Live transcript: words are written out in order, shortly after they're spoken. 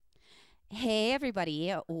Hey,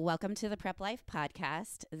 everybody. Welcome to the Prep Life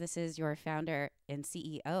Podcast. This is your founder and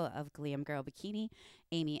CEO of Glam Bikini,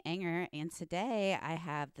 Amy Enger. And today I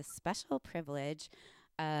have the special privilege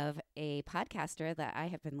of a podcaster that I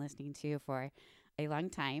have been listening to for a long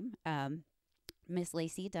time, Miss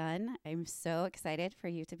Lacey Dunn. I'm so excited for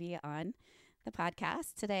you to be on the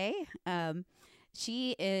podcast today.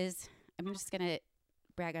 She is, I'm just going to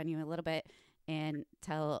brag on you a little bit and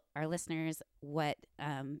tell our listeners what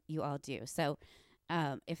you all do. So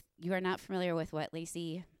if you are not familiar with what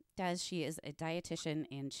Lacey does, she is a dietitian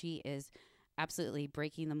and she is absolutely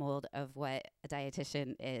breaking the mold of what a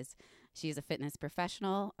dietitian is. She is a fitness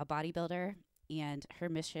professional, a bodybuilder, and her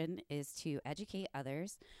mission is to educate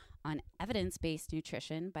others on evidence-based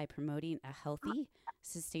nutrition by promoting a healthy,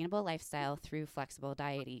 sustainable lifestyle through flexible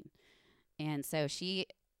dieting. And so she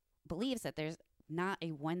believes that there's not a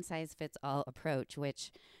one-size-fits-all approach,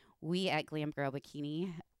 which we at Glam Girl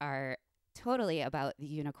Bikini are totally about the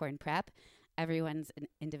unicorn prep. Everyone's an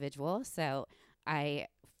individual, so I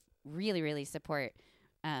really, really support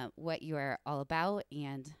what you are all about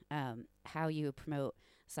and how you promote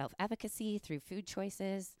self-efficacy through food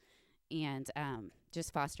choices and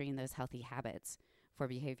just fostering those healthy habits for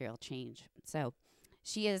behavioral change. So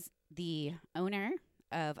she is the owner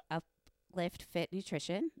of Uplift Fit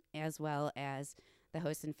Nutrition, as well as the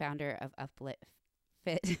host and founder of Uplift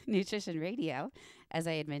Fit Nutrition Radio, as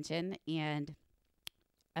I had mentioned. And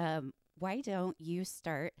why don't you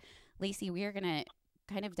start? Lacey, we are going to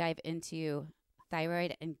kind of dive into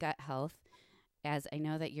thyroid and gut health, as I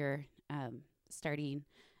know that you're starting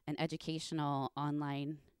an educational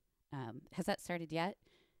online. Has that started yet?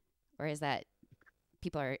 Or is that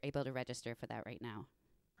people are able to register for that right now?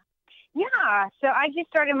 Yeah, so I just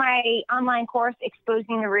started my online course,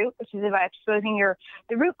 Exposing the Root, which is about exposing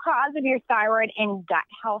the root cause of your thyroid and gut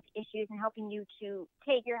health issues and helping you to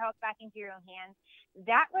take your health back into your own hands.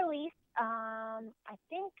 That released, I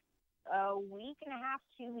think, a week and a half,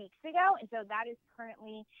 2 weeks ago, and so that is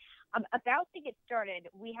currently about to get started.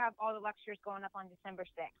 We have all the lectures going up on December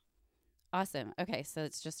 6th. Awesome. Okay, so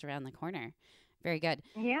it's just around the corner. Very good.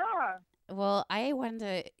 Yeah. Well, I wanted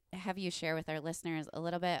to have you share with our listeners a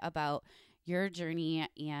little bit about your journey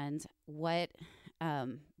and what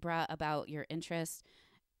brought about your interest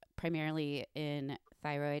primarily in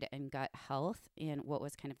thyroid and gut health and what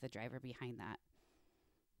was kind of the driver behind that.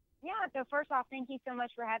 Yeah, so first off, thank you so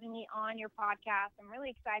much for having me on your podcast. I'm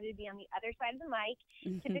really excited to be on the other side of the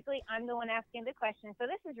mic. Typically, I'm the one asking the questions, so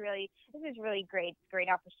this is really great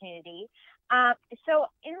opportunity. So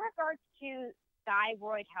in regards to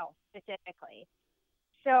thyroid health specifically,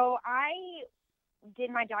 so I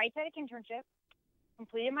did my dietetic internship,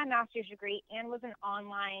 completed my master's degree, and was an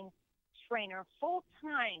online trainer full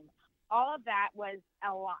time. All of that was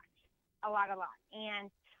a lot.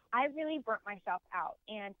 And I really burnt myself out.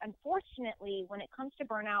 And unfortunately, when it comes to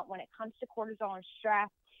burnout, when it comes to cortisol and stress,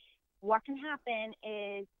 what can happen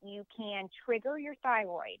is you can trigger your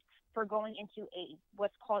thyroid for going into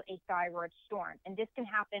what's called a thyroid storm. And this can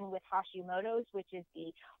happen with Hashimoto's, which is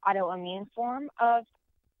the autoimmune form of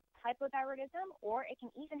hypothyroidism, or it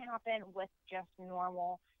can even happen with just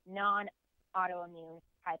normal non-autoimmune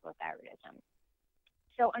hypothyroidism.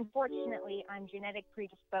 So unfortunately, I'm genetic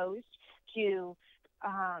predisposed to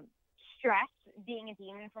stress being a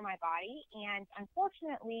demon for my body, and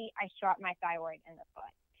unfortunately, I shot my thyroid in the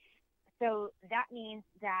foot. So that means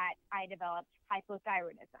that I developed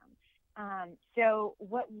hypothyroidism. So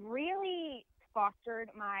what really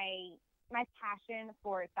fostered my passion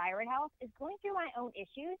for thyroid health is going through my own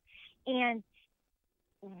issues and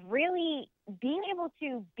really being able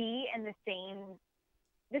to be in the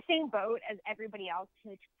same boat as everybody else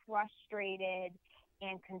who's frustrated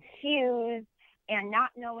and confused and not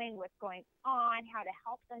knowing what's going on, how to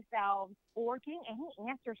help themselves, or getting any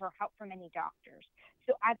answers or help from any doctors.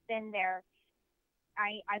 So I've been there.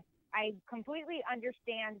 I completely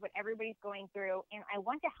understand what everybody's going through, and I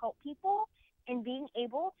want to help people in being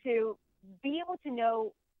able to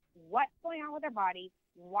know what's going on with their body,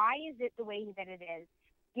 why is it the way that it is,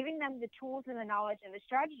 giving them the tools and the knowledge and the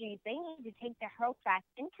strategies they need to take their health back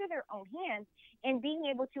into their own hands, and being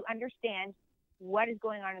able to understand what is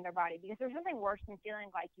going on in their body, because there's nothing worse than feeling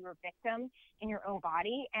like you're a victim in your own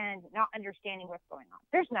body and not understanding what's going on.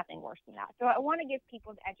 There's nothing worse than that. So I want to give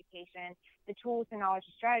people the education, the tools, the knowledge,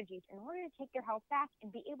 the strategies in order to take their health back and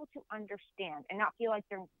be able to understand and not feel like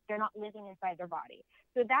they're not living inside their body.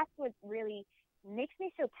 So that's what really makes me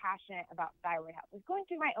so passionate about thyroid health, is going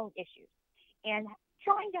through my own issues and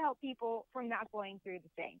trying to help people from not going through the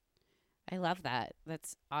same. I love that.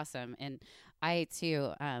 That's awesome. And I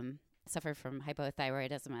too suffer from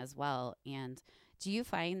hypothyroidism as well. And Do you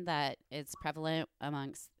find that it's prevalent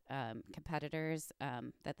amongst competitors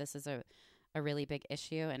that this is a really big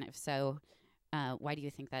issue? And if so, why do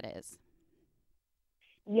you think that is?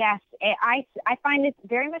 Yes, I find it's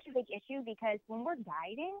very much a big issue because when we're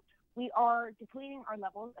dieting, we are depleting our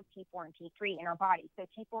levels of T4 and T3 in our body. So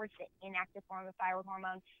T4 is the inactive form of thyroid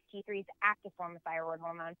hormone, T3 is the active form of thyroid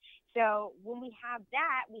hormone. So when we have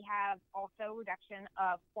that, we have also reduction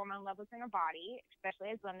of hormone levels in our body,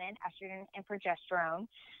 especially as women, estrogen and progesterone.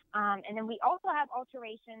 And then we also have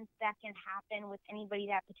alterations that can happen with anybody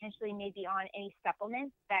that potentially may be on any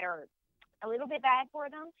supplements that are a little bit bad for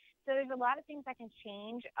them. So there's a lot of things that can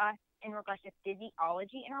change us in regards to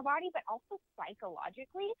physiology in our body, but also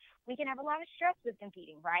psychologically, we can have a lot of stress with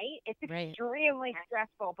competing, right? It's Right. extremely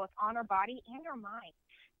stressful, both on our body and our mind.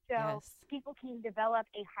 So Yes. people can develop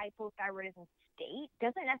a hypothyroidism state.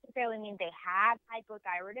 Doesn't necessarily mean they have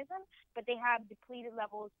hypothyroidism, but they have depleted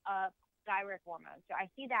levels of thyroid hormone. So I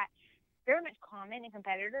see that very much common in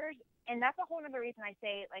competitors. And that's a whole other reason I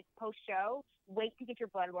say, like, post show, wait to get your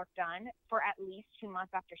blood work done for at least 2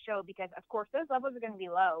 months after show, because, of course, those levels are going to be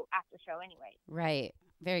low after show anyway. Right.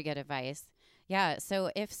 Very good advice. Yeah.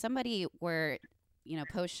 So if somebody were,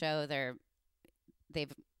 post show,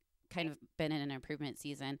 they've kind of been in an improvement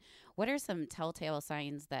season. What are some telltale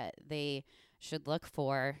signs that they should look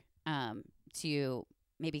for to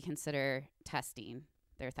maybe consider testing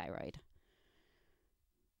their thyroid?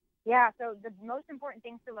 Yeah, so the most important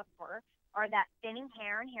things to look for are that thinning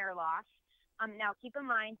hair and hair loss. Now, keep in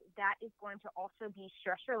mind that is going to also be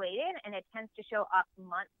stress related, and it tends to show up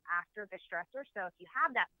months after the stressor. So if you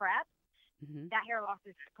have that prep, Mm-hmm. that hair loss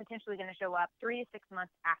is potentially going to show up 3 to 6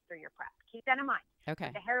 months after your prep. Keep that in mind. Okay.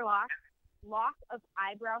 But the hair loss, loss of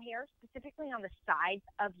eyebrow hair, specifically on the sides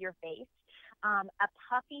of your face, a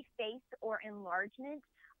puffy face or enlargement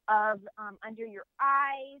of under your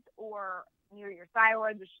eyes or near your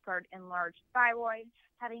thyroid, which is called enlarged thyroid,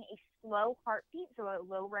 having a slow heartbeat, so a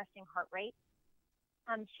low resting heart rate,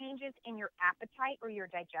 changes in your appetite or your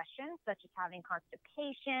digestion, such as having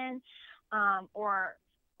constipation, or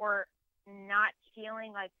not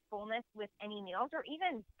feeling like fullness with any meals, or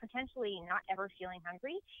even potentially not ever feeling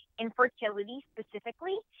hungry, infertility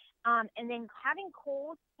specifically, and then having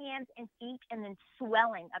cold hands and feet, and then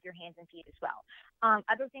swelling of your hands and feet as well.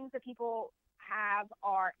 Other things that people have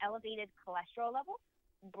are elevated cholesterol levels,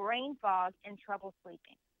 brain fog, and trouble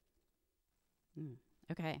sleeping. Mm.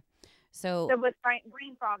 Okay. So So with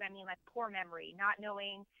brain fog, I mean like poor memory, not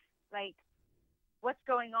knowing like what's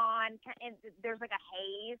going on, and there's like a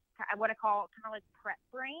haze, what I call kind of like prep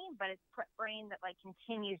brain, but it's prep brain that like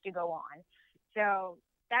continues to go on. So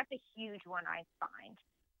that's a huge one I find.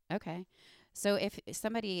 okay. So if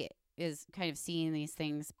somebody is kind of seeing these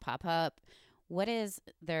things pop up, what is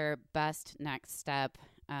their best next step?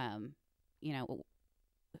 You know,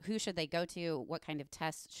 who should they go to? What kind of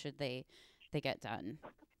tests should they get done?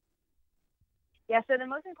 Yeah, so the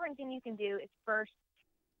most important thing you can do is first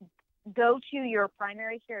go to your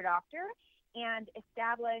primary care doctor and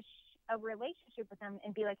establish a relationship with them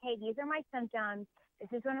and be like, hey, these are my symptoms. This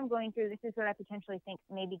is what I'm going through. This is what I potentially think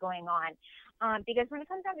may be going on. Because when it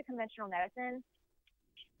comes down to conventional medicine,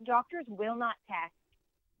 doctors will not test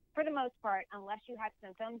for the most part unless you have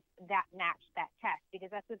symptoms that match that test, because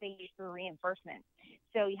that's what they use for reimbursement.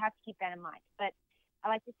 So you have to keep that in mind. But I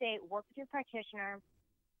like to say, work with your practitioner.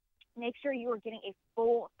 Make sure you are getting a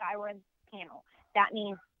full thyroid panel. That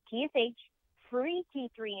means TSH, free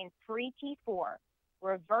T3 and free T4,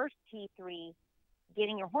 reverse T3,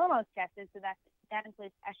 getting your hormones tested. So that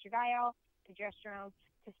includes estradiol, progesterone,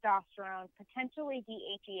 testosterone, potentially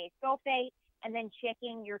DHEA sulfate, and then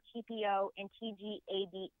checking your TPO and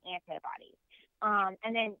TGAD antibodies.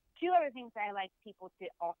 And then two other things that I like people to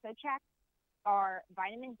also check are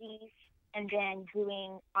vitamin D and then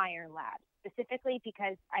doing iron labs, specifically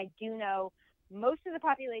because I do know most of the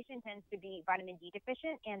population tends to be vitamin D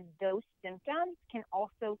deficient, and those symptoms can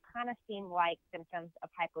also kind of seem like symptoms of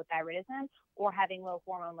hypothyroidism or having low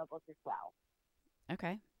hormone levels as well.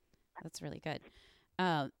 Okay, that's really good.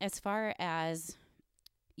 As far as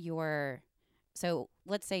your, so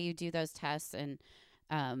let's say you do those tests, and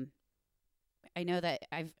um, I know that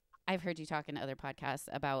I've heard you talk in other podcasts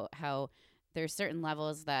about how there's certain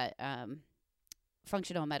levels that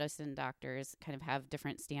functional medicine doctors kind of have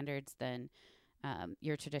different standards than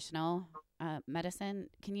your traditional medicine.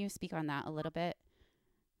 Can you speak on that a little bit?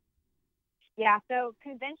 Yeah, so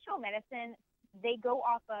conventional medicine, they go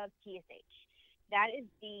off of TSH. That is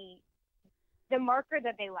the marker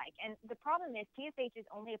that they like. And the problem is TSH is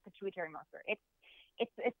only a pituitary marker.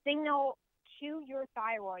 It's a signal to your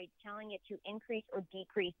thyroid telling it to increase or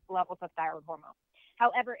decrease levels of thyroid hormone.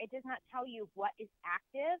 However, it does not tell you what is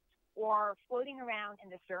active or floating around in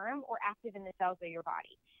the serum or active in the cells of your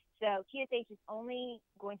body. So TSH is only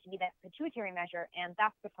going to be that pituitary measure, and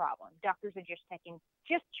that's the problem. Doctors are just checking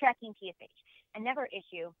TSH. Another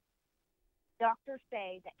issue, doctors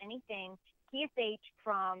say that anything TSH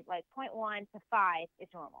from like 0.1 to 5 is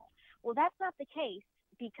normal. Well, that's not the case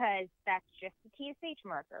because that's just the TSH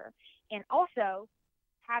marker. And also,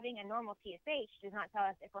 having a normal TSH does not tell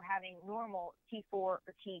us if we're having normal T4 or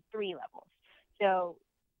T3 levels. So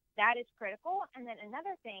that is critical. And then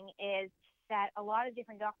another thing is that a lot of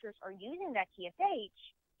different doctors are using that TSH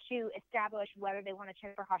to establish whether they want to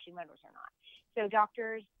check for Hashimoto's or not. So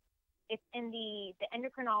doctors, it's in the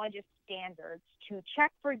endocrinologist standards to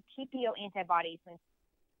check for TPO antibodies when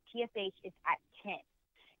TSH is at 10.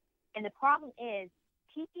 And the problem is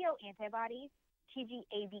TPO antibodies,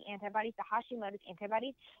 TGAB antibodies, the Hashimoto's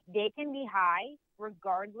antibodies, they can be high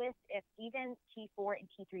regardless if even T4 and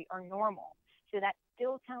T3 are normal. So that's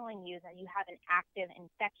still telling you that you have an active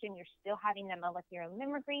infection. You're still having the molecular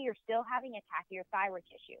mimicry. You're still having attack of your thyroid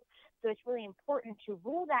tissue. So it's really important to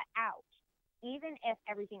rule that out, even if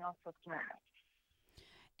everything else looks normal.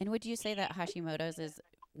 And would you say that Hashimoto's is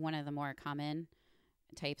one of the more common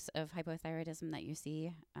types of hypothyroidism that you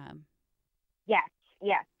see?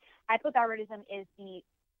 Yes. Hypothyroidism is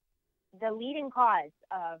the leading cause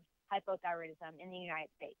of hypothyroidism in the United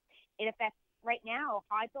States. It affects, right now,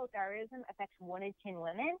 hypothyroidism affects 1 in 10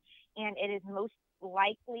 women, and it is most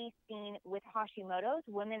likely seen with Hashimoto's.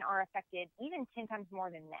 Women are affected even 10 times more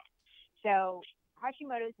than men. So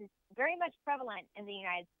Hashimoto's is very much prevalent in the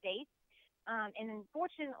United States. And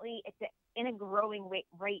unfortunately, it's in a growing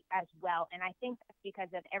rate as well. And I think that's because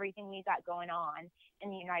of everything we got going on in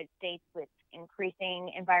the United States with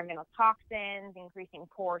increasing environmental toxins, increasing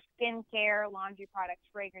poor skincare, laundry products,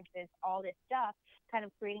 fragrances, all this stuff, kind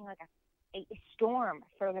of creating like a storm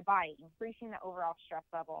for the body, increasing the overall stress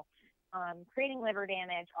level, creating liver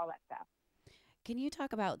damage, all that stuff. Can you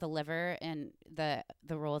talk about the liver and the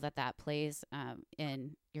role that plays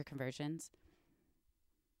in your conversions?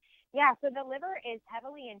 Yeah, so the liver is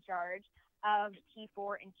heavily in charge of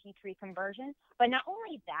T4 and T3 conversion. But not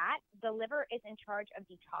only that, the liver is in charge of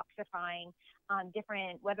detoxifying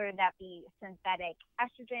different, whether that be synthetic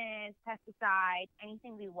estrogens, pesticides,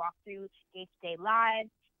 anything we walk through day-to-day lives.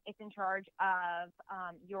 It's in charge of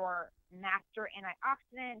your master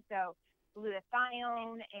antioxidant, so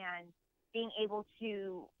glutathione, and being able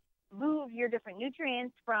to move your different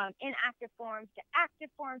nutrients from inactive forms to active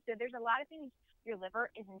forms. So there's a lot of things your liver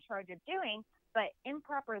is in charge of doing, but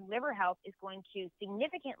improper liver health is going to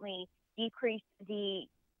significantly decrease the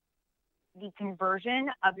conversion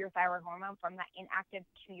of your thyroid hormone from that inactive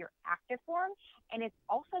to your active form. And it's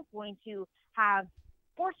also going to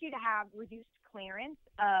force you to have reduced clearance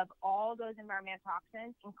of all those environmental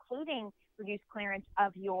toxins, including reduced clearance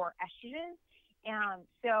of your estrogens.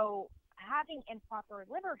 So having improper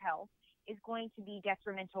liver health is going to be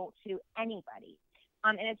detrimental to anybody.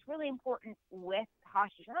 And it's really important with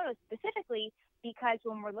Hashimoto's specifically because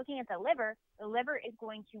when we're looking at the liver is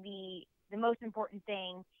going to be the most important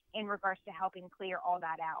thing in regards to helping clear all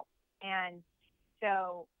that out. And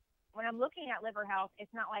so when I'm looking at liver health,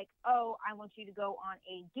 it's not like, oh, I want you to go on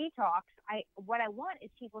a detox. What I want is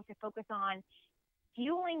people to focus on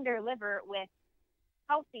fueling their liver with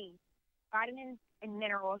healthy vitamins and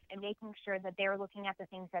minerals and making sure that they're looking at the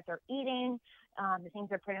things that they're eating, the things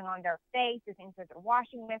they're putting on their face, the things that they're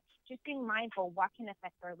washing with, just being mindful what can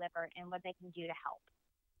affect their liver and what they can do to help.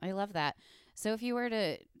 I love that. So if you were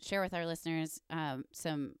to share with our listeners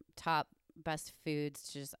some top best foods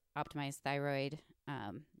to just optimize thyroid,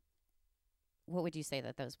 what would you say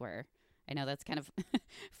that those were? I know that's kind of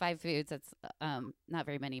 5 foods. That's not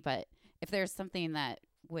very many, but if there's something that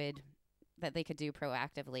they could do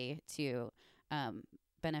proactively to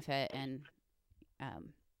benefit and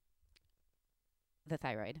the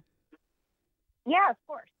thyroid. Yeah, of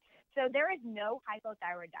course. So there is no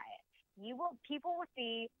hypothyroid diet. People will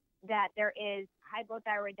see that there is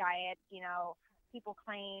hypothyroid diet. People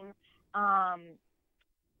claim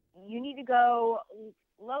you need to go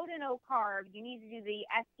low to no carb. You need to do the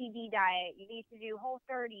STD diet. You need to do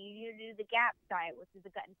Whole30. You need to do the GAPS diet, which is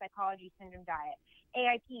the gut and psychology syndrome diet.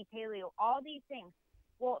 AIP, paleo, all these things.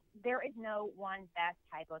 Well, there is no one best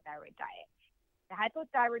hypothyroid diet. The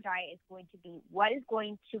hypothyroid diet is going to be what is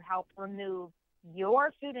going to help remove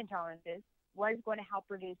your food intolerances, what is going to help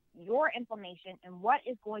reduce your inflammation, and what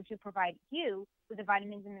is going to provide you with the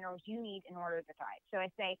vitamins and minerals you need in order to thrive. So I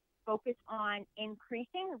say focus on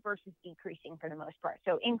increasing versus decreasing for the most part.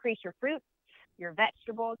 So increase your fruits, your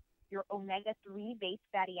vegetables, your omega-3 based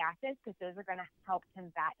fatty acids, because those are going to help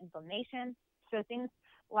combat inflammation. So things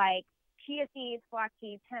like chia seeds, flax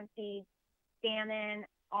seeds, hemp seeds, salmon,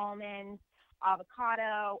 almonds,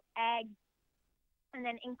 avocado, eggs, and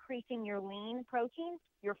then increasing your lean proteins,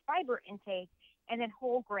 your fiber intake, and then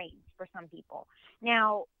whole grains for some people.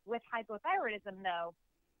 Now, with hypothyroidism, though,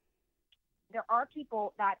 there are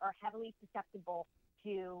people that are heavily susceptible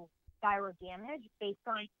to thyroid damage based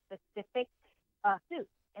on specific foods.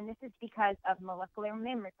 And this is because of molecular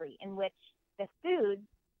mimicry, in which the foods,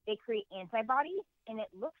 they create antibodies, and it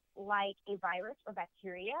looks like a virus or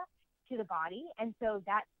bacteria to the body. And so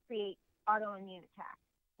that creates autoimmune attacks,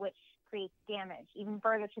 which creates damage even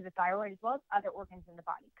further to the thyroid as well as other organs in the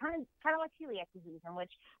body. Kind of like celiac disease, in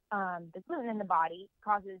which the gluten in the body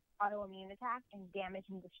causes autoimmune attacks and damage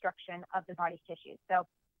and destruction of the body's tissues. So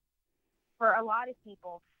for a lot of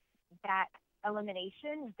people, that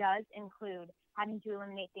elimination does include having to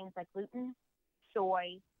eliminate things like gluten,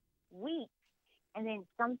 soy, wheat, and then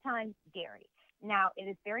sometimes dairy. Now, it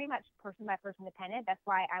is very much person by person dependent. That's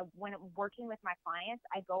why when I'm working with my clients,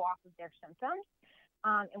 I go off of their symptoms.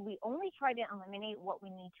 And we only try to eliminate what we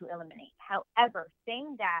need to eliminate. However,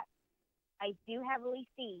 saying that, I do heavily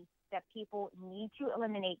see that people need to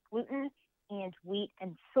eliminate gluten and wheat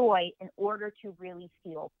and soy in order to really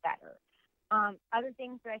feel better. Other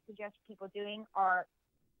things that I suggest people doing are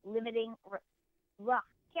limiting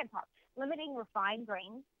refined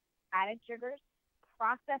grains, added sugars,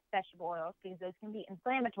 processed vegetable oils, because those can be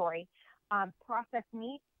inflammatory, processed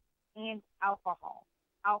meat, and alcohol.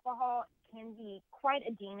 Alcohol can be quite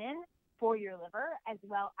a demon for your liver as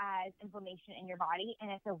well as inflammation in your body, and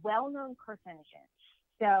it's a well-known carcinogen.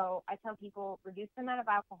 So I tell people, reduce the amount of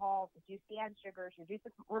alcohol, reduce the added sugars, reduce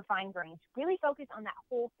the refined grains, really focus on that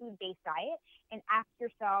whole food-based diet and ask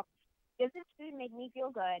yourself, does this food make me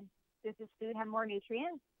feel good? Does this food have more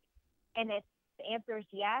nutrients? And if the answer is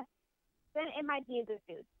yes, then it might be a good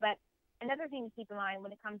food. But another thing to keep in mind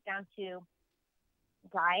when it comes down to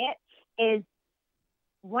diet is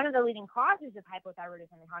one of the leading causes of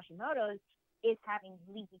hypothyroidism and Hashimoto's is having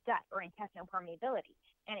leaky gut or intestinal permeability.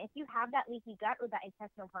 And if you have that leaky gut or that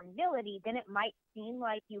intestinal permeability, then it might seem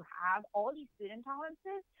like you have all these food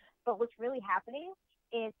intolerances. But what's really happening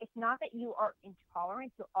is it's not that you are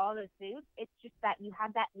intolerant to all those foods. It's just that you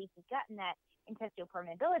have that leaky gut and that intestinal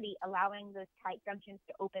permeability, allowing those tight junctions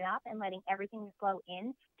to open up and letting everything flow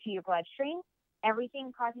in to your bloodstream.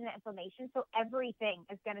 Everything causing that inflammation. So everything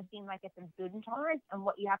is going to seem like it's a food intolerance. And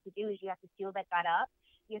what you have to do is you have to seal that gut up.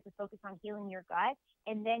 You have to focus on healing your gut.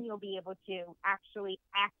 And then you'll be able to actually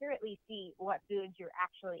accurately see what foods you're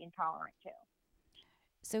actually intolerant to.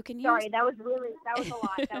 So can you... Sorry, that was a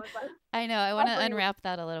lot. That was like, I know. I want to unwrap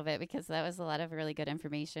that a little bit because that was a lot of really good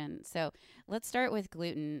information. So let's start with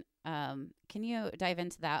gluten. Can you dive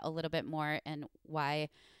into that a little bit more and how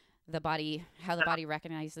the body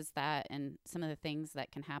recognizes that and some of the things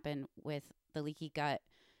that can happen with the leaky gut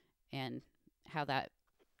and how that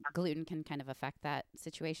gluten can kind of affect that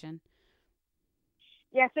situation?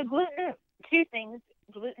 Yeah, so gluten, two things.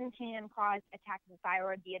 Gluten can cause attacks of the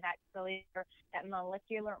thyroid via that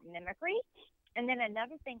molecular mimicry. And then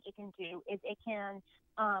another thing it can do is it can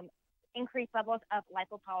increase levels of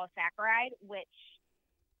lipopolysaccharide, which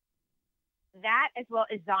that as well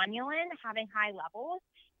as zonulin having high levels,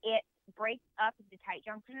 it breaks up the tight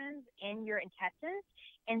junctions in your intestines,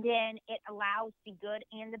 and then it allows the good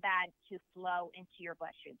and the bad to flow into your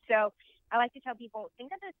bloodstream. So I like to tell people,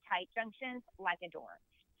 think of those tight junctions like a door.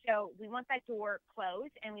 So we want that door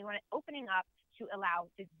closed, and we want it opening up to allow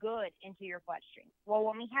the good into your bloodstream. Well,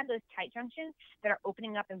 when we have those tight junctions that are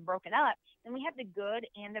opening up and broken up, then we have the good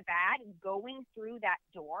and the bad going through that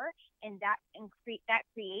door, and that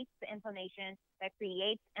creates the inflammation, that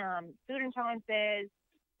creates food intolerances,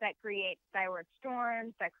 that creates thyroid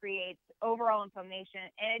storms, that creates overall inflammation,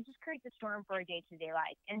 and it just creates a storm for our day-to-day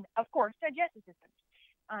life. And, of course, digestive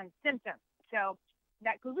symptoms. So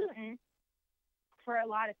that gluten, for a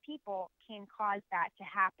lot of people, can cause that to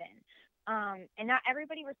happen. And not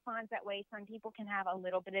everybody responds that way. Some people can have a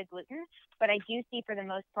little bit of gluten, but I do see for the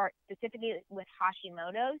most part, specifically with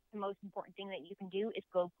Hashimoto's, the most important thing that you can do is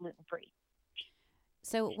go gluten-free.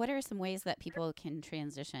 So what are some ways that people can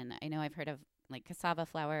transition? I know I've heard of like cassava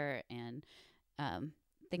flour and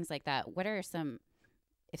things like that. What are some,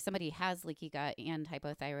 if somebody has leaky gut and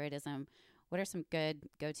hypothyroidism, what are some good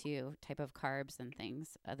go-to type of carbs and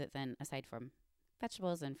things aside from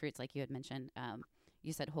vegetables and fruits like you had mentioned?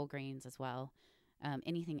 You said whole grains as well.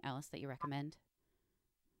 Anything else that you recommend?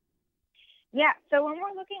 Yeah, so when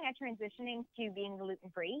we're looking at transitioning to being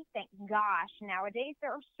gluten-free, thank gosh, nowadays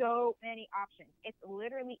there are so many options. It's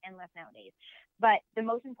literally endless nowadays. But the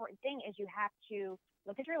most important thing is you have to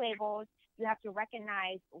look at your labels. You have to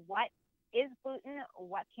recognize what is gluten,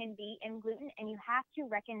 what can be in gluten, and you have to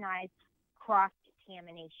recognize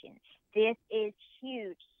cross-contamination. This is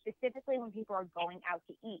huge, specifically when people are going out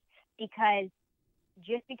to eat, because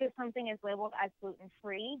just because something is labeled as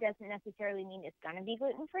gluten-free doesn't necessarily mean it's going to be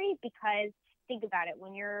gluten-free. Because think about it,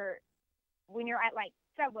 when you're at like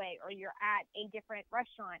Subway or you're at a different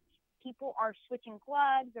restaurant, people are switching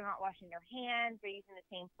gloves, they're not washing their hands, they're using the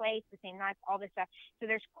same plates, the same knives, all this stuff. So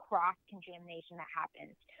there's cross contamination that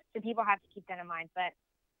happens. So people have to keep that in mind. But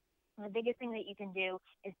the biggest thing that you can do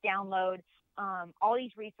is download all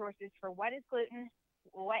these resources for what is gluten,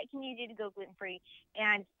 what can you do to go gluten free.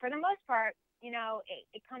 And for the most part,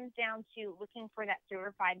 it comes down to looking for that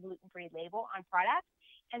certified gluten free label on products.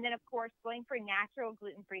 And then, of course, going for natural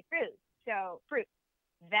gluten free foods. So fruits,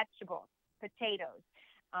 vegetables, potatoes,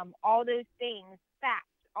 all those things, fats,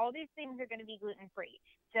 all these things are going to be gluten free.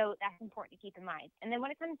 So that's important to keep in mind. And then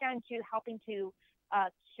when it comes down to helping to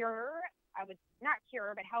cure, I would not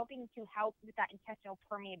cure, but helping to help with that intestinal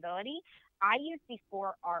permeability, I use the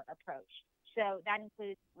 4R approach. So that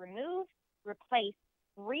includes remove, replace,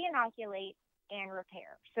 re-inoculate, and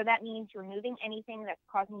repair. So that means removing anything that's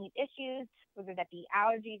causing you issues, whether that be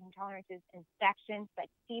allergies, intolerances, infections like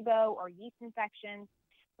SIBO or yeast infections,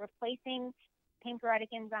 replacing pancreatic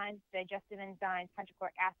enzymes, digestive enzymes,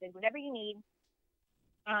 hydrochloric acid, whatever you need.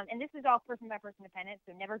 And this is all person by person dependent,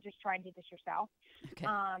 so never just try and do this yourself. Okay.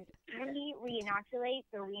 Re-inoculate,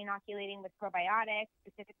 so re-inoculating with probiotics,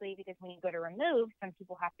 specifically because when you go to remove, some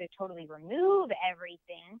people have to totally remove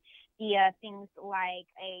everything via things like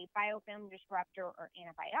a biofilm disruptor or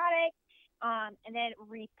antibiotics. And then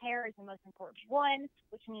repair is the most important one,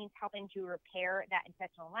 which means helping to repair that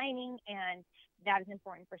intestinal lining, and that is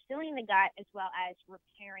important for sealing the gut as well as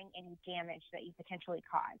repairing any damage that you potentially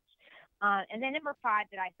caused. And then number 5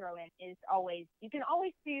 that I throw in is always, you can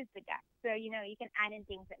always soothe the gut. So, you can add in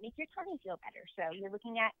things that make your tummy feel better. So you're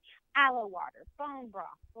looking at aloe water, bone broth,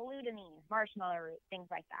 glutamine, marshmallow root, things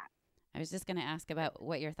like that. I was just going to ask about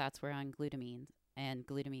what your thoughts were on glutamine and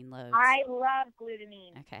glutamine loads. I love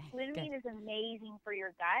glutamine. Okay. Glutamine good. is amazing for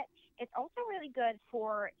your gut. It's also really good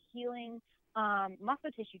for healing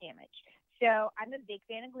muscle tissue damage. So I'm a big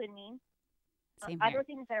fan of glutamine. Same Other here.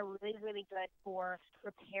 things that are really, really good for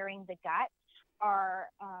repairing the gut are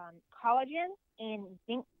collagen and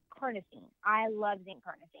zinc carnosine. I love zinc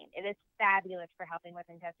carnosine. It is fabulous for helping with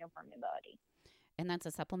intestinal permeability. And that's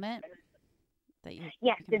a supplement that you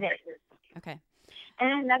Yes, it recommend? is. Okay.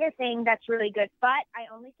 And another thing that's really good, but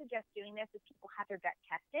I only suggest doing this if people have their gut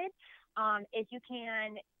tested, is you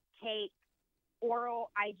can take oral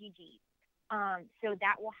IgG. So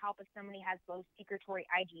that will help if somebody has low secretory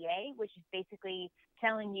IgA, which is basically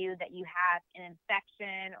telling you that you have an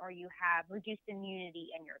infection or you have reduced immunity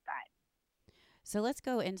in your gut. So let's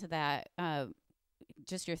go into that.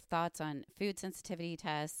 Just your thoughts on food sensitivity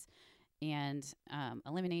tests and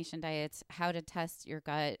elimination diets, how to test your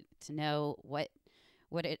gut to know what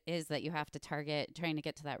it is that you have to target, trying to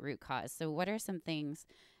get to that root cause. So what are some things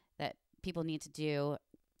that people need to do?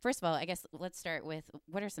 First of all, I guess let's start with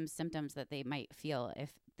what are some symptoms that they might feel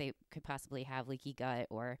if they could possibly have leaky gut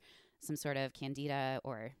or some sort of candida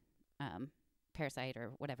or parasite or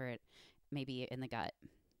whatever it may be in the gut.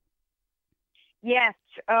 Yes.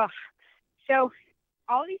 So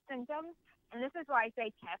all these symptoms, and this is why I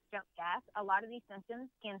say test, don't guess. A lot of these symptoms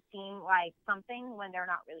can seem like something when they're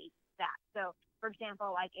not really that. So, for example,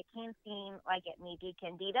 like it can seem like it may be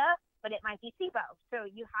candida, but it might be SIBO. So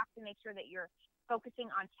you have to make sure that you're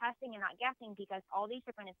focusing on testing and not guessing, because all these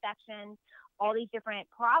different infections, all these different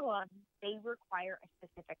problems, they require a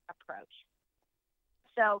specific approach.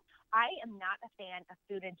 So I am not a fan of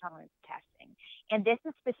food intolerance testing. And this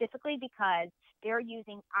is specifically because they're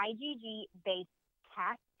using IgG-based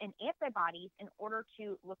tests and antibodies in order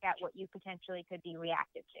to look at what you potentially could be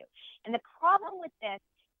reactive to. And the problem with this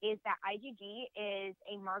is that IgG is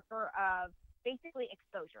a marker of basically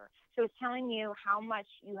exposure. So it's telling you how much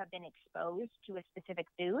you have been exposed to a specific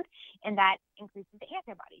food, and that increases the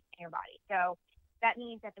antibodies in your body. So that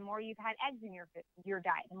means that the more you've had eggs in your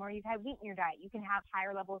diet, the more you've had wheat in your diet, you can have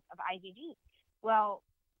higher levels of IgG. Well,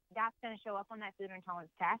 that's going to show up on that food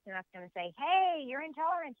intolerance test, and that's going to say, hey, you're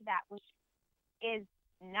intolerant to that, which is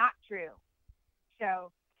not true.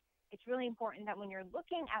 So it's really important that when you're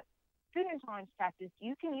looking at food intolerance tests,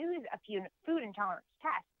 you can use a food intolerance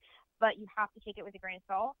test, but you have to take it with a grain of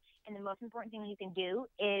salt. And the most important thing you can do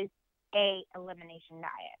is a elimination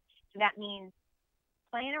diet. So that means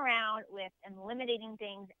playing around with eliminating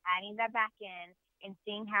things, adding that back in, and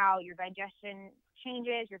seeing how your digestion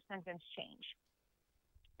changes, your symptoms change.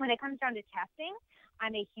 When it comes down to testing,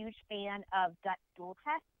 I'm a huge fan of gut stool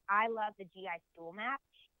tests. I love the GI stool map.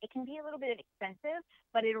 it can be a little bit expensive,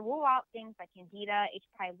 but it'll rule out things like Candida, H.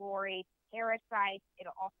 pylori, parasites.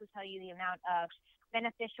 It'll also tell you the amount of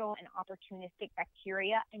beneficial and opportunistic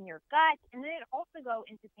bacteria in your gut. And then it also go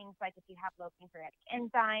into things like if you have low pancreatic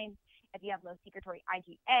enzymes, if you have low secretory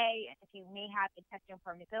IgA, if you may have intestinal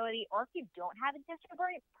permeability, or if you don't have intestinal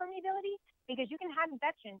permeability, because you can have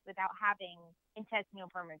infections without having intestinal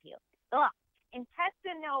permeability.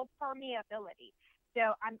 Intestinal permeability.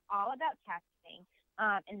 So I'm all about testing,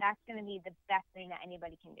 and that's going to be the best thing that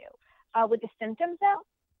anybody can do. With the symptoms, though,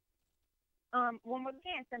 when we're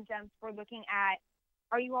looking at symptoms, we're looking at,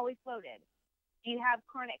 are you always bloated? Do you have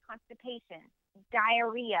chronic constipation,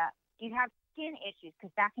 diarrhea? Do you have skin issues?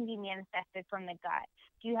 Because that can be manifested from the gut.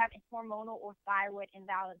 Do you have hormonal or thyroid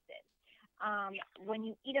imbalances? When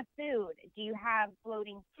you eat a food, do you have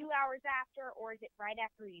bloating 2 hours after, or is it right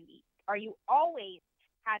after you eat? Are you always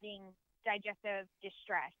having digestive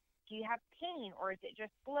distress? Do you have pain, or is it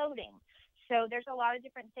just bloating? So there's a lot of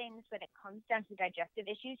different things when it comes down to digestive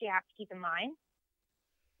issues you have to keep in mind.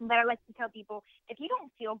 But I like to tell people, if you don't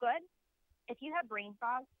feel good, if you have brain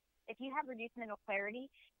fog, if you have reduced mental clarity,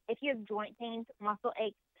 if you have joint pains, muscle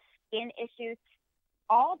aches, skin issues,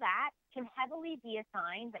 all that can heavily be a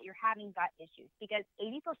sign that you're having gut issues, because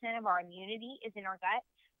 80% of our immunity is in our gut.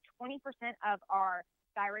 20% of our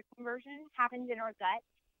thyroid conversion happens in our gut.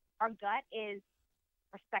 Our gut is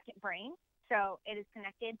our second brain, so it is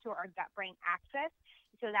connected to our gut-brain axis.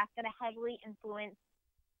 So that's going to heavily influence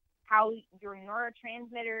how your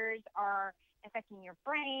neurotransmitters are affecting your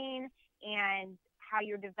brain and how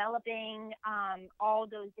you're developing all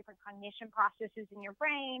those different cognition processes in your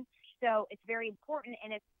brain. So it's very important,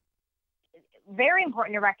 and it's very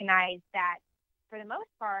important to recognize that for the most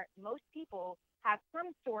part, most people have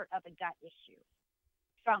some sort of a gut issue,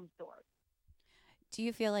 some sort. Do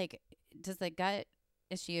you feel like, does the gut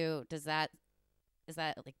issue, is that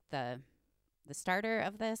like the starter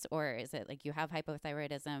of this, or is it like you have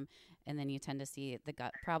hypothyroidism and then you tend to see the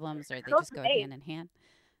gut problems, or they just go hand in hand?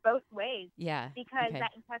 Both ways. Yeah. Because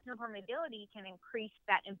that intestinal permeability can increase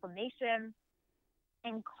that inflammation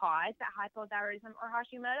and cause that hypothyroidism or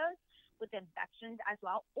Hashimoto's with infections as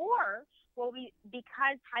well. Or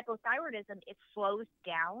because hypothyroidism, it slows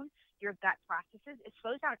down your gut processes. It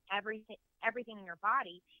slows down everything in your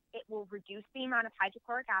body. It will reduce the amount of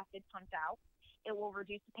hydrochloric acid pumped out. It will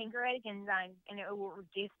reduce the pancreatic enzymes, and it will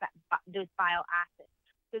reduce those bile acids.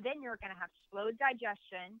 So then you're going to have slowed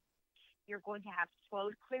digestion. You're going to have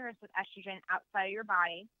slowed clearance with estrogen outside of your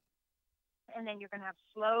body. And then you're going to have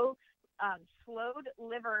slowed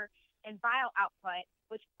liver and bile output,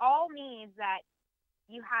 which all means that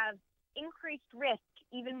you have increased risk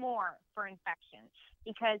even more for infection.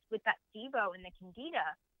 Because with that SIBO and the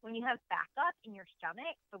Candida, when you have backup in your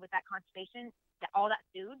stomach, so with that constipation, all that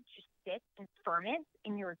food just sits and ferments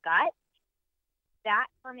in your gut, that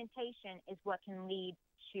fermentation is what can lead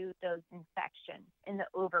to those infections and the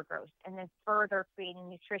overgrowth, and then further creating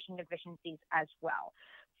nutrition deficiencies as well.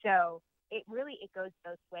 So it goes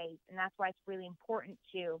both ways, and that's why it's really important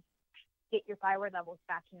to get your thyroid levels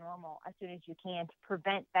back to normal as soon as you can to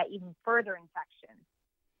prevent that even further infection.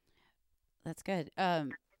 That's good.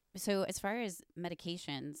 So as far as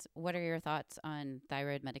medications, what are your thoughts on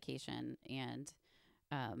thyroid medication? And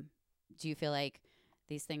do you feel like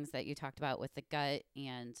these things that you talked about with the gut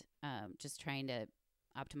and just trying to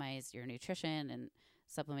optimize your nutrition and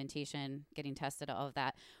supplementation, getting tested, all of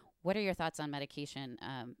that, what are your thoughts on medication?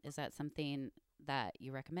 Is that something that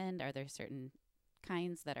you recommend? Are there certain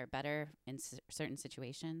kinds that are better in certain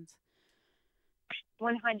situations?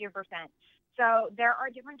 100%. So there are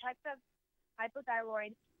different types of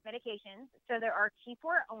hypothyroid medications. So there are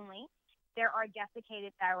T4 only. There are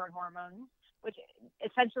desiccated thyroid hormones, which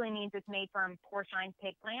essentially means it's made from porcine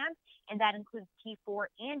pig glands, and that includes T4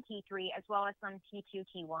 and T3, as well as some T2,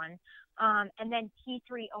 T1, and then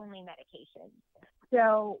T3 only medications.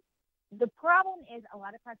 So the problem is a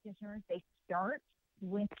lot of practitioners, they start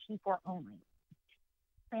with T4 only,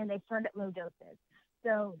 and they start at low doses.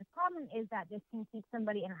 So the problem is that this can keep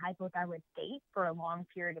somebody in a hypothyroid state for a long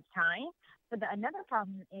period of time. But another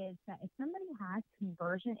problem is that if somebody has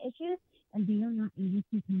conversion issues and they are not able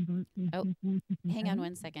to convert hang on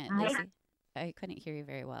one second, Lacey. I couldn't hear you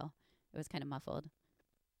very well. It was kind of muffled.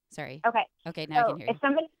 Sorry. Okay, now I can hear you.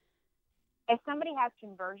 If somebody has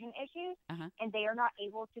conversion issues and they are not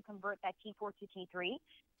able to convert that T4 to T3,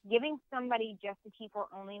 giving somebody just a T4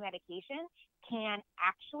 only medication can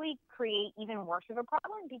actually create even worse of a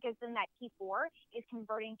problem, because then that T4 is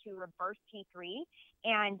converting to reverse T3,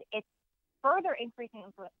 and it's further increasing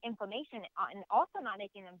inflammation and also not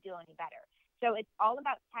making them feel any better. So it's all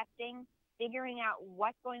about testing, figuring out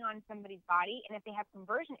what's going on in somebody's body. And if they have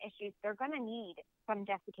conversion issues, they're going to need some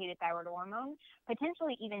desiccated thyroid hormone,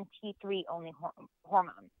 potentially even T3 only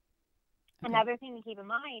hormone. Okay. Another thing to keep in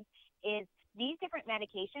mind is these different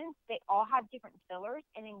medications, they all have different fillers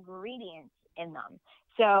and ingredients in them.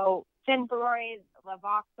 So Synthroid,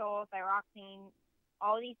 Levoxyl, Thyroxine,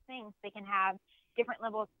 all these things, they can have different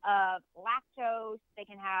levels of lactose. They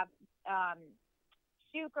can have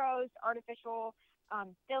sucrose, artificial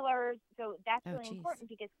fillers. So that's really important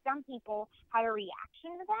because some people have a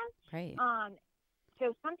reaction to them. Right.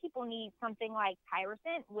 So some people need something like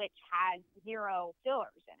Tyrosine, which has 0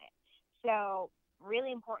 fillers in it. So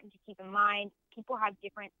really important to keep in mind, people have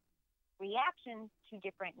different reactions to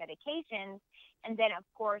different medications. And then, of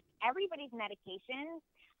course, everybody's medications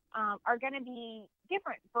are going to be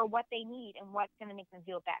different for what they need and what's going to make them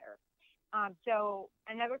feel better. So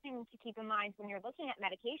another thing to keep in mind when you're looking at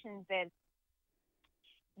medications is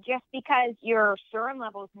just because your serum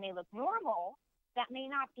levels may look normal, that may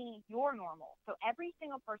not be your normal. So every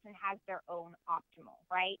single person has their own optimal,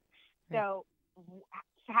 right? So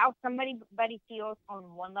how somebody feels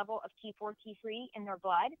on one level of T4, T3 in their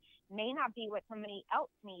blood may not be what somebody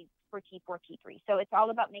else needs for T4, T3. So it's all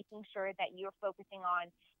about making sure that you're focusing on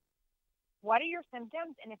what are your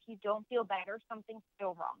symptoms, and if you don't feel better, something's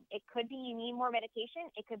still wrong. It could be you need more medication.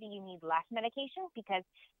 It could be you need less medication because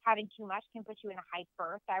having too much can put you in a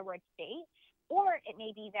hyperthyroid state. Or it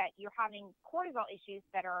may be that you're having cortisol issues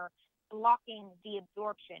that are blocking the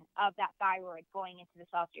absorption of that thyroid going into the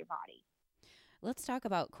cells of your body. Let's talk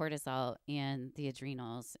about cortisol and the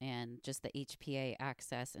adrenals and just the HPA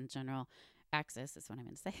axis in general. Axis is what I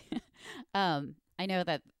meant to say. I know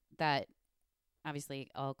that obviously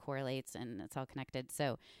all correlates and it's all connected.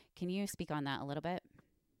 So can you speak on that a little bit?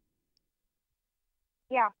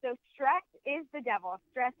 Yeah, so stress is the devil.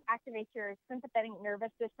 Stress activates your sympathetic nervous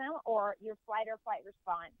system or your fight or flight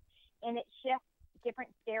response, and it shifts different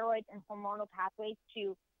steroids and hormonal pathways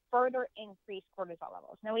to further increase cortisol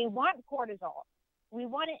levels. Now, we want cortisol. We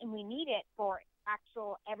want it and we need it for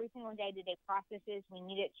actual every single day-to-day processes. We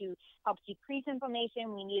need it to help decrease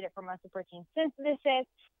inflammation. We need it for muscle protein synthesis.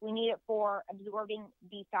 We need it for absorbing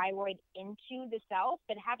the thyroid into the cells,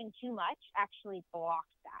 but having too much actually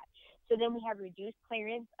blocks that. So then we have reduced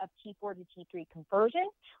clearance of T4 to T3 conversion.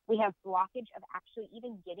 We have blockage of actually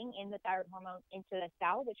even getting in the thyroid hormone into the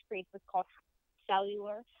cell, which creates what's called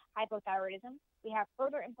cellular hypothyroidism. We have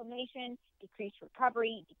further inflammation, decreased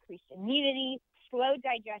recovery, decreased immunity, slow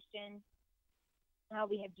digestion.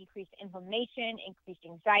 We have decreased inflammation, increased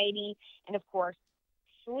anxiety, and of course,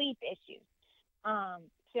 sleep issues.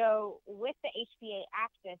 So with the HPA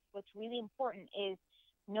axis, what's really important is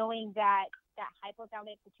knowing that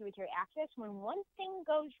hypothalamic pituitary axis, when one thing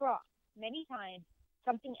goes wrong, many times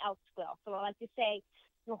something else will. So I like to say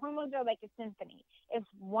your hormones are like a symphony. If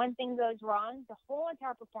one thing goes wrong, the whole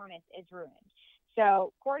entire performance is ruined.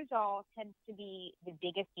 So cortisol tends to be the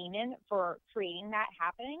biggest demon for creating that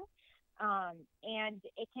happening. And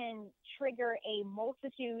it can trigger a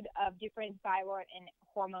multitude of different thyroid and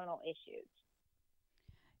hormonal issues.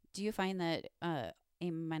 Do you find that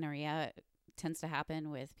amenorrhea tends to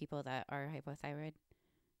happen with people that are hypothyroid?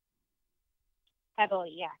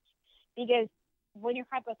 Heavily, yes. Because when you're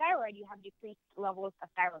hypothyroid, you have decreased levels of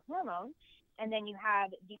thyroid hormone, and then you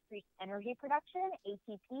have decreased energy production,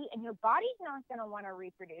 ATP, and your body's not going to want to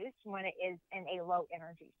reproduce when it is in a low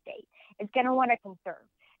energy state. It's going to want to conserve.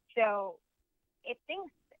 So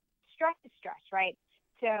stress is stress, right?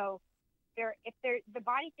 So the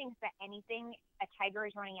body thinks that anything a tiger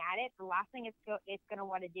is running at it, the last thing it's going to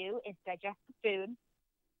want to do is digest the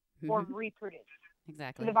food or reproduce.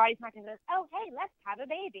 Exactly. So the body's not going to go, oh, hey, let's have a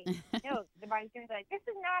baby. No, the body's going to be like, this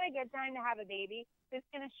is not a good time to have a baby. It's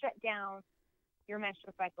going to shut down your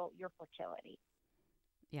menstrual cycle, your fertility.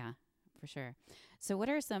 Yeah, for sure. So what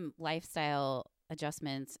are some lifestyle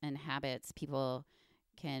adjustments and habits people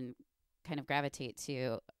can kind of gravitate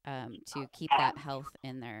to keep that health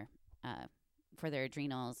in their for their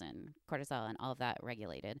adrenals and cortisol and all of that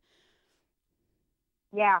regulated?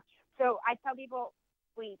 Yeah. So I tell people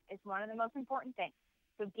sleep is one of the most important things.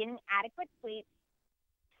 So getting adequate sleep,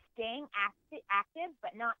 staying active,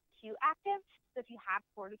 but not too active. So if you have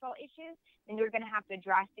cortisol issues, then you're going to have to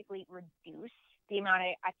drastically reduce the amount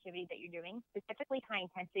of activity that you're doing, specifically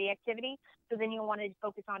high-intensity activity. So then you'll want to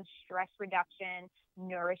focus on stress reduction,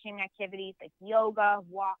 nourishing activities like yoga,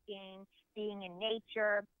 walking, being in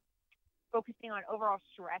nature, focusing on overall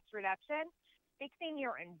stress reduction, fixing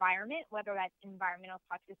your environment, whether that's environmental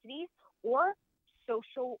toxicities or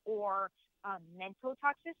social or mental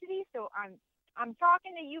toxicity. So I'm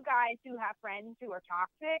talking to you guys who have friends who are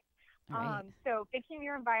toxic. Right. So fixing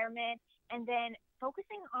your environment and then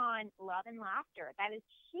focusing on love and laughter. That is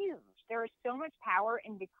huge. There is so much power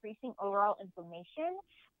in decreasing overall inflammation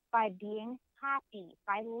by being happy,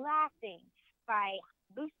 by laughing, by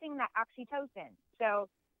boosting that oxytocin. So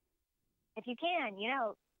if you can,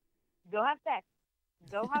 go have sex,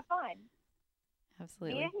 go have fun, be a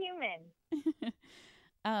Absolutely. human.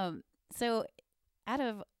 um, so out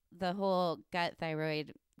of the whole gut,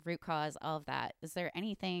 thyroid, root cause, all of that, is there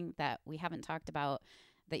anything that we haven't talked about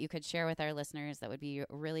that you could share with our listeners that would be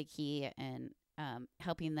really key in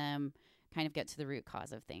helping them kind of get to the root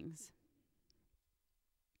cause of things?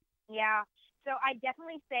 Yeah. So I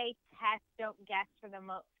definitely say test, don't guess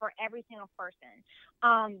for every single person.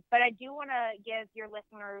 But I do want to give your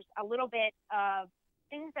listeners a little bit of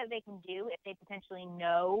things that they can do if they potentially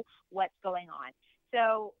know what's going on.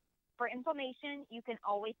 So for inflammation, you can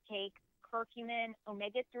always take curcumin,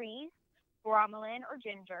 omega 3s, bromelain, or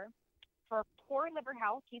ginger. For poor liver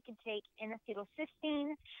health, you can take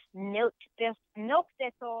N-acetylcysteine, milk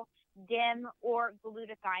thistle, DIM, or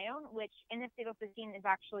glutathione, which N-acetylcysteine is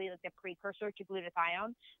actually like the precursor to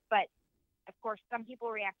glutathione. But of course, some people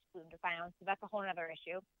react to glutathione, so that's a whole other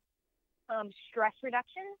issue. Stress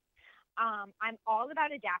reduction. I'm all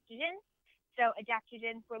about adaptogens. So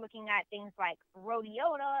adaptogens, we're looking at things like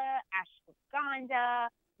rhodiola, ashwagandha,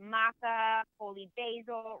 maca, holy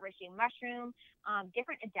basil, reishi mushroom.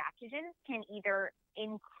 Different adaptogens can either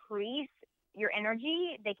increase your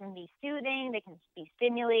energy, they can be soothing, they can be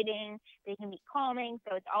stimulating, they can be calming.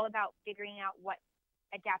 So it's all about figuring out what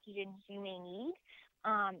adaptogens you may need.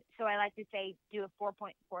 So I like to say do a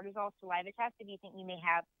 4-point cortisol saliva test if you think you may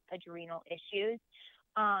have adrenal issues.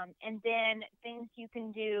 And then things you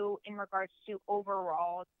can do in regards to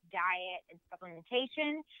overall diet and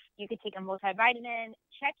supplementation. You could take a multivitamin,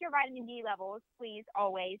 check your vitamin D levels, please,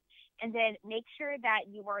 always, and then make sure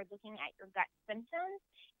that you are looking at your gut symptoms.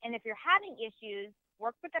 And if you're having issues,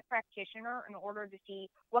 work with a practitioner in order to see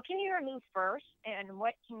what can you remove first and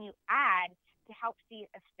what can you add to help see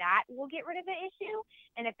if that will get rid of the issue.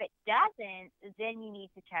 And if it doesn't, then you need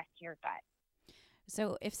to test your gut.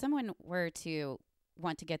 So, if someone were to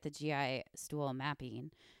want to get the GI stool mapping,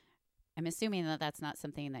 I'm assuming that that's not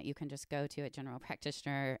something that you can just go to a general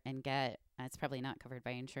practitioner and get. It's probably not covered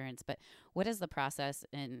by insurance, but what is the process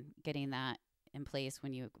in getting that in place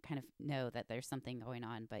when you kind of know that there's something going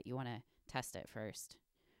on, but you want to test it first?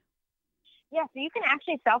 Yeah, so you can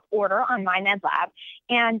actually self-order on MyMedLab,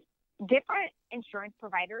 and different insurance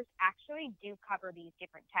providers actually do cover these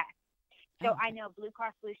different tests. Oh, So I okay. know Blue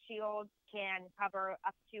Cross Blue Shield can cover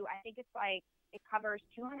up to, I think it's like, it covers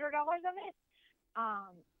 $200 of it.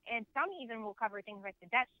 And some even will cover things like the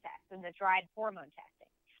Dutch test and the dried hormone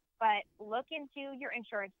testing. But look into your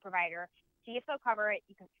insurance provider, see if they'll cover it.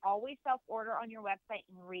 You can always self-order on your website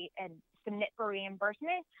and submit for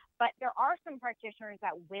reimbursement. But there are some practitioners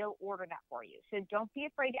that will order that for you. So don't be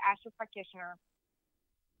afraid to ask your practitioner.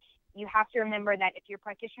 You have to remember that if your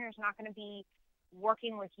practitioner is not going to be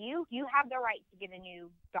working with you, you have the right to get a new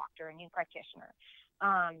doctor, a new practitioner.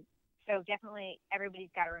 So definitely everybody's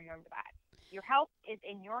got to remember that. Your health is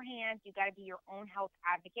in your hands. You got to be your own health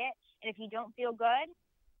advocate. And if you don't feel good,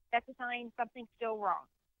 that's a sign something's still wrong.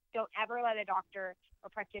 Don't ever let a doctor or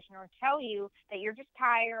practitioner tell you that you're just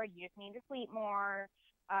tired, you just need to sleep more.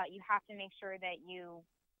 You have to make sure that you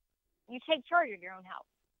take charge of your own health.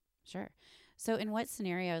 Sure. So, in what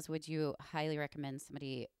scenarios would you highly recommend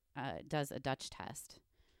somebody does a Dutch test?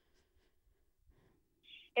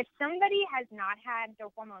 If somebody has not had their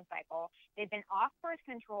hormone cycle, they've been off birth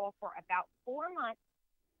control for about 4 months,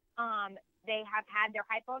 they have had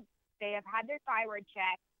they have had their thyroid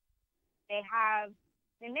checked, they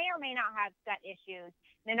may or may not have gut issues,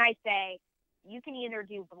 then I say you can either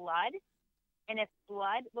do blood, and if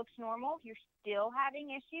blood looks normal, you're still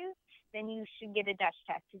having issues, then you should get a Dutch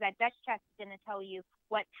test, because that Dutch test is going to tell you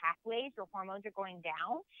what pathways your hormones are going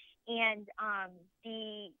down. And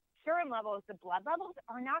the serum levels, the blood levels,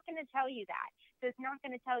 are not going to tell you that. So it's not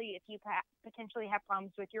going to tell you if you potentially have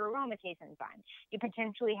problems with your aromatase enzyme. You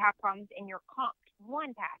potentially have problems in your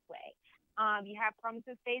COMT1 pathway. You have problems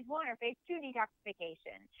with phase 1 or phase 2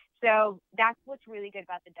 detoxification. So that's what's really good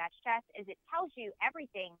about the Dutch test, is it tells you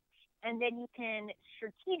everything, and then you can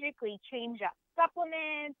strategically change up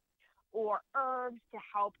supplements or herbs to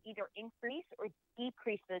help either increase or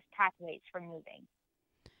decrease those pathways from moving.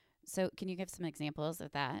 So, can you give some examples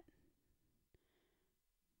of that?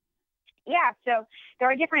 Yeah, so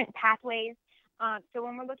there are different pathways. So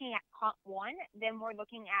when we're looking at COMT1, then we're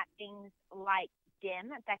looking at things like DIM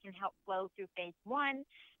that can help flow through phase 1.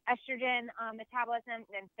 estrogen metabolism,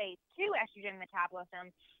 then phase 2 estrogen metabolism,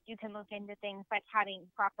 you can look into things like having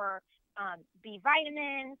proper B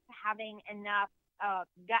vitamins, having enough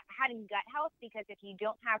having gut health, because if you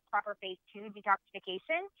don't have proper phase 2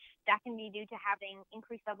 detoxification, that can be due to having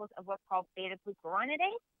increased levels of what's called beta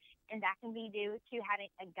glucuronidase, and that can be due to having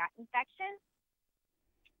a gut infection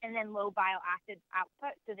and then low bile acid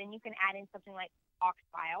output. So then you can add in something like ox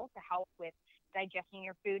bile to help with digesting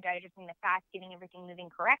your food, digesting the fats, getting everything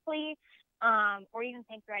moving correctly, or even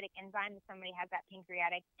pancreatic enzyme if somebody has that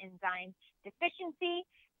pancreatic enzyme deficiency.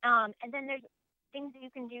 And then there's things that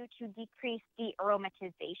you can do to decrease the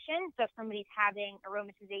aromatization. So if somebody's having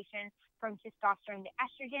aromatization from testosterone to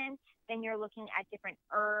estrogen, then you're looking at different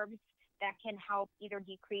herbs that can help either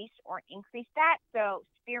decrease or increase that. So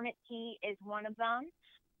spearmint tea is one of them.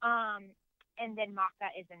 And then maca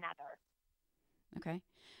is another. Okay.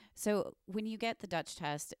 So when you get the Dutch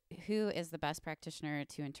test, who is the best practitioner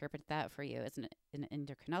to interpret that for you? Is it an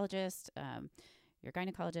endocrinologist, your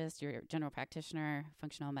gynecologist, your general practitioner,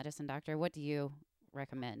 functional medicine doctor? What do you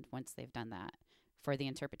recommend once they've done that for the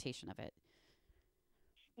interpretation of it?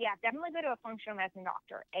 Yeah, definitely go to a functional medicine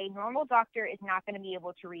doctor. A normal doctor is not going to be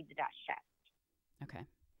able to read the Dutch test. Okay.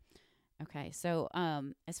 Okay. So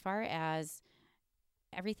as far as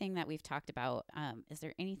everything that we've talked about, is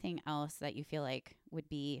there anything else that you feel like would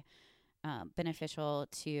be beneficial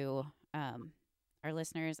to our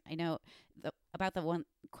listeners? I know about the one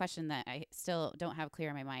question that I still don't have clear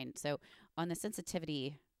in my mind. So on the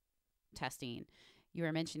sensitivity testing, you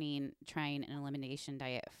were mentioning trying an elimination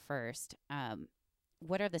diet first.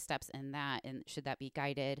 What are the steps in that, and should that be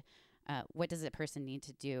guided? What does a person need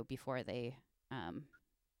to do before they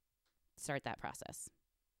start that process?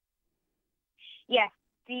 Yes,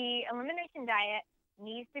 the elimination diet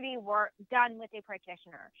needs to be done with a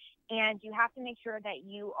practitioner, and you have to make sure that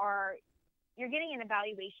you're getting an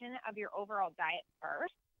evaluation of your overall diet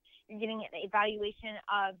first. You're getting an evaluation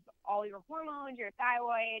of all your hormones, your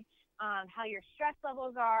thyroid, how your stress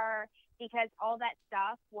levels are, because all that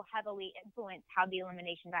stuff will heavily influence how the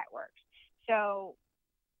elimination diet works. So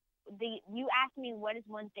you asked me what is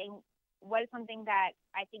something that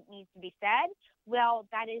I think needs to be said. Well,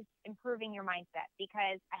 that is improving your mindset,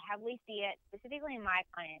 because I heavily see it, specifically in my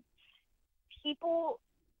clients. People,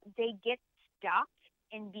 they get stuck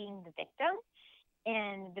in being the victim,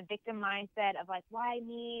 and the victim mindset of like, why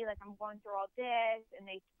me? Like, I'm going through all this, and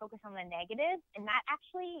they focus on the negative, and that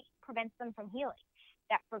actually prevents them from healing.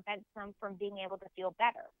 That prevents them from being able to feel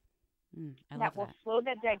better. That will slow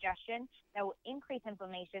the digestion, that will increase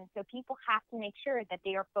inflammation. So people have to make sure that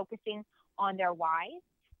they are focusing on their whys,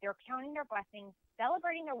 they're counting their blessings,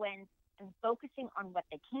 celebrating their wins, and focusing on what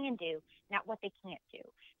they can do, not what they can't do.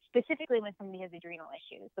 Specifically when somebody has adrenal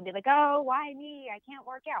issues. They'll be like, oh, why me? I can't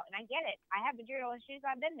work out. And I get it. I have adrenal issues.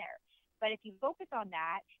 I've been there. But if you focus on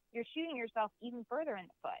that, you're shooting yourself even further in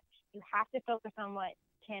the foot. You have to focus on what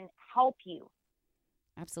can help you.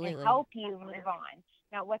 Absolutely. And help you move on.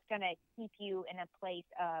 Not what's going to keep you in a place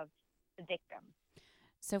of the victim.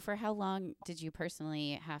 So for how long did you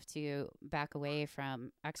personally have to back away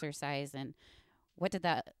from exercise, and what did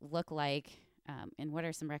that look like? And what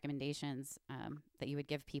are some recommendations that you would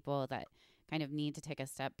give people that kind of need to take a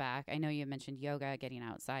step back? I know you mentioned yoga, getting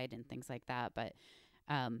outside and things like that, but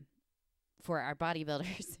for our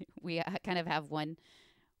bodybuilders, we kind of have one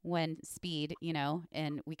speed,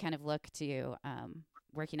 and we kind of look to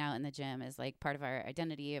working out in the gym as like part of our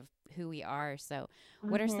identity of who we are. So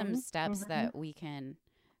what are some steps that we can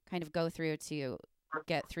kind of go through to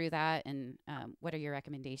get through that? And what are your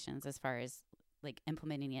recommendations as far as like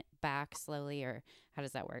implementing it back slowly, or how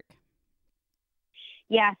does that work?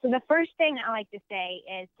 Yeah. So the first thing I like to say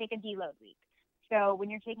is take a deload week. So when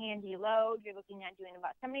you're taking a deload, you're looking at doing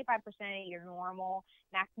about 75% of your normal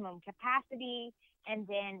maximum capacity, and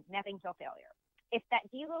then nothing till failure. If that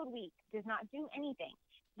deload week does not do anything,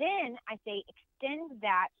 then I say extend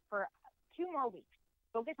that for 2 more weeks.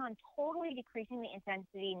 Focus on totally decreasing the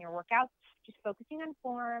intensity in your workouts, just focusing on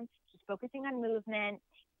form, just focusing on movement,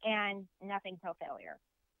 and nothing till failure.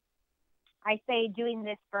 I say doing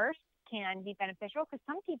this first can be beneficial, because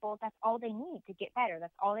some people, that's all they need to get better.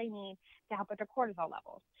 That's all they need to help with their cortisol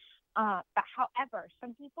levels. But however,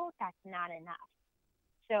 some people, that's not enough.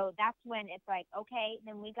 So that's when it's like, okay,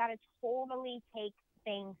 then we got to totally take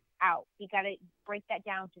things out. We got to break that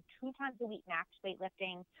down to 2 times a week max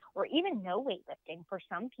weightlifting, or even no weightlifting for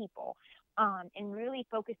some people, and really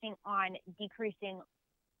focusing on decreasing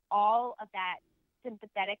all of that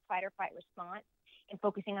sympathetic fight or flight response and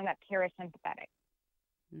focusing on that parasympathetic.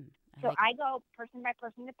 So I go person by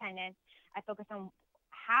person dependent. I focus on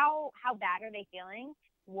how bad are they feeling?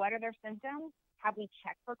 What are their symptoms? have we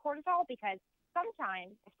checked for cortisol? Because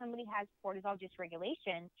sometimes if somebody has cortisol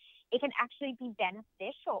dysregulation, it can actually be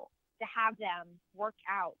beneficial to have them work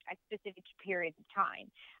out at specific periods of time.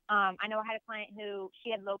 I know I had a client who she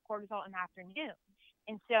had low cortisol in the afternoon.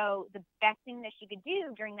 And so the best thing that she could do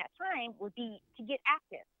during that time would be to get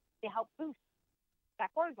active to help boost that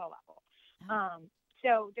cortisol level.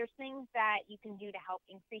 So there's things that you can do to help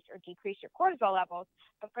increase or decrease your cortisol levels.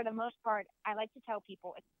 But for the most part, I like to tell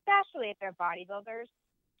people, especially if they're bodybuilders,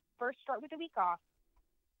 first start with a week off,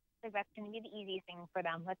 because that's going to be the easiest thing for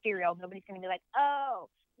them. Let's be real. Nobody's going to be like, oh,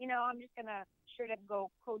 I'm just going to straight up go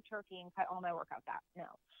cold turkey and cut all my workouts out. No.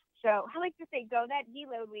 So I like to say go that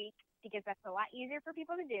deload week, because that's a lot easier for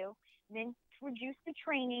people to do. And then reduce the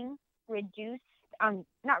training,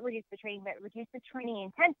 not reduce the training, but reduce the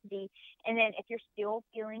training intensity. And then if you're still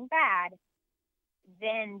feeling bad,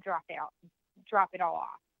 then drop it all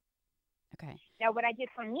off. Okay. Now, what I did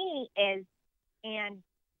for me is, and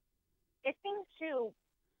it seems to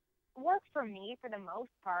work for me for the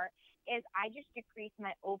most part, is I just decreased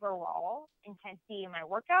my overall intensity in my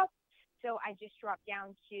workouts. So I just dropped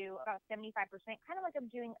down to about 75%, kind of like I'm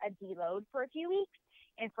doing a deload for a few weeks.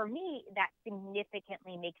 And for me, that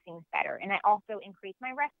significantly makes things better. And I also increase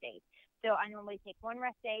my rest days. So I normally take 1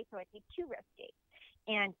 rest day, so I take 2 rest days.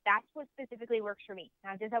 And that's what specifically works for me.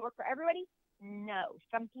 Now, does that work for everybody? No.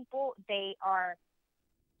 Some people, they are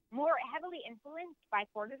more heavily influenced by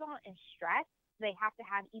cortisol and stress. They have to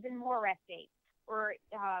have even more rest days, or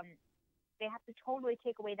they have to totally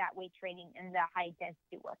take away that weight training and the high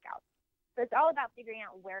intensity workouts. So it's all about figuring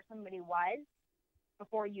out where somebody was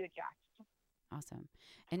before you adjust. Awesome.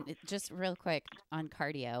 And just real quick on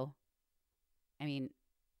cardio, I mean,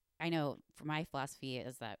 I know for my philosophy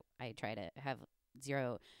is that I try to have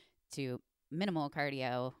 0 to minimal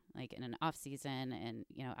cardio, like in an off season. And,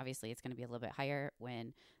 obviously it's going to be a little bit higher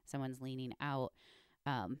when someone's leaning out,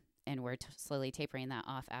 and we're slowly tapering that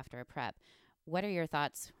off after a prep. What are your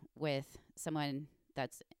thoughts with someone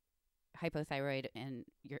that's hypothyroid in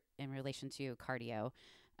relation to cardio?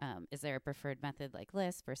 Is there a preferred method like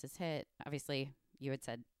LISS versus HIIT? Obviously, you had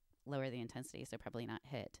said lower the intensity, so probably not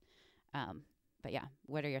HIIT. But yeah,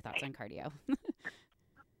 what are your thoughts on cardio?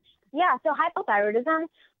 Yeah, so hypothyroidism,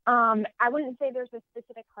 I wouldn't say there's a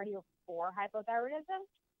specific cardio for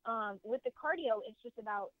hypothyroidism. With the cardio, it's just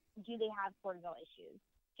about, do they have cortisol issues?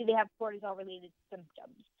 Do they have cortisol-related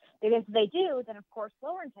symptoms? Because if they do, then of course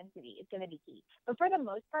lower intensity is going to be key. But for the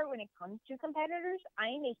most part, when it comes to competitors, I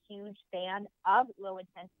am a huge fan of low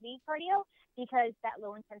intensity cardio, because that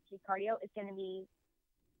low intensity cardio is going to be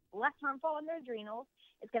less harmful on their adrenals.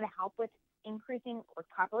 It's going to help with increasing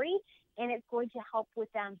recovery, and it's going to help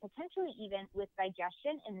with them potentially even with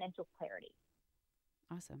digestion and mental clarity.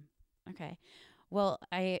 Awesome. Okay. Well,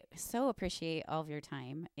 I so appreciate all of your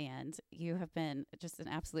time, and you have been just an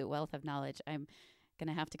absolute wealth of knowledge. I'm going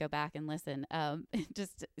to have to go back and listen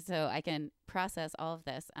just so I can process all of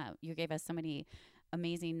this. You gave us so many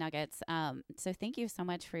amazing nuggets. So thank you so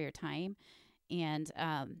much for your time. And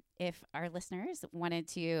if our listeners wanted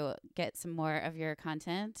to get some more of your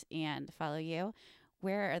content and follow you,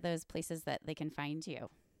 where are those places that they can find you?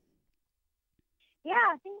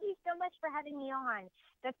 Yeah, thank you so much for having me on.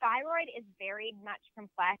 The thyroid is very much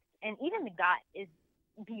complex, and even the gut is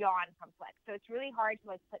beyond complex. So it's really hard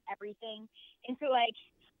to put everything into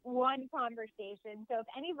one conversation. So if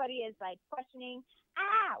anybody is questioning,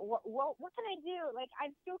 what can I do?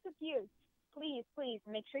 I'm still confused. Please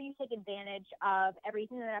make sure you take advantage of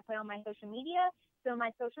everything that I put on my social media. So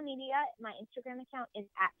my social media, my Instagram account is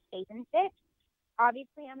 @SafeandFit.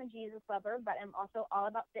 Obviously, I'm a Jesus lover, but I'm also all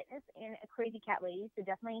about fitness and a crazy cat lady. So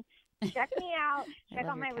definitely check me out. Check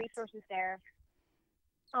out my resources there.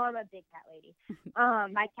 Oh, I'm a big cat lady.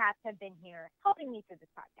 My cats have been here helping me through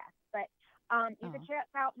this podcast. But you can check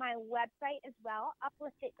out my website as well,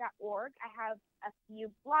 upliftfit.org. I have a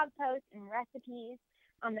few blog posts and recipes,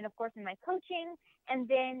 and of course in my coaching. And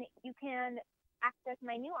then you can access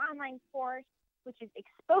my new online course, which is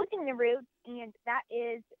Exposing the Roots, and that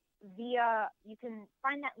is you can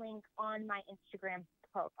find that link on my Instagram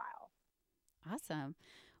profile. Awesome.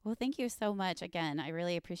 Well, thank you so much. Again, I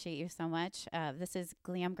really appreciate you so much. This is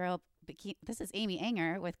Glam Girl Bikini. This is Amy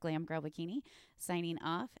Anger with Glam Girl Bikini signing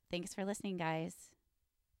off. Thanks for listening, guys.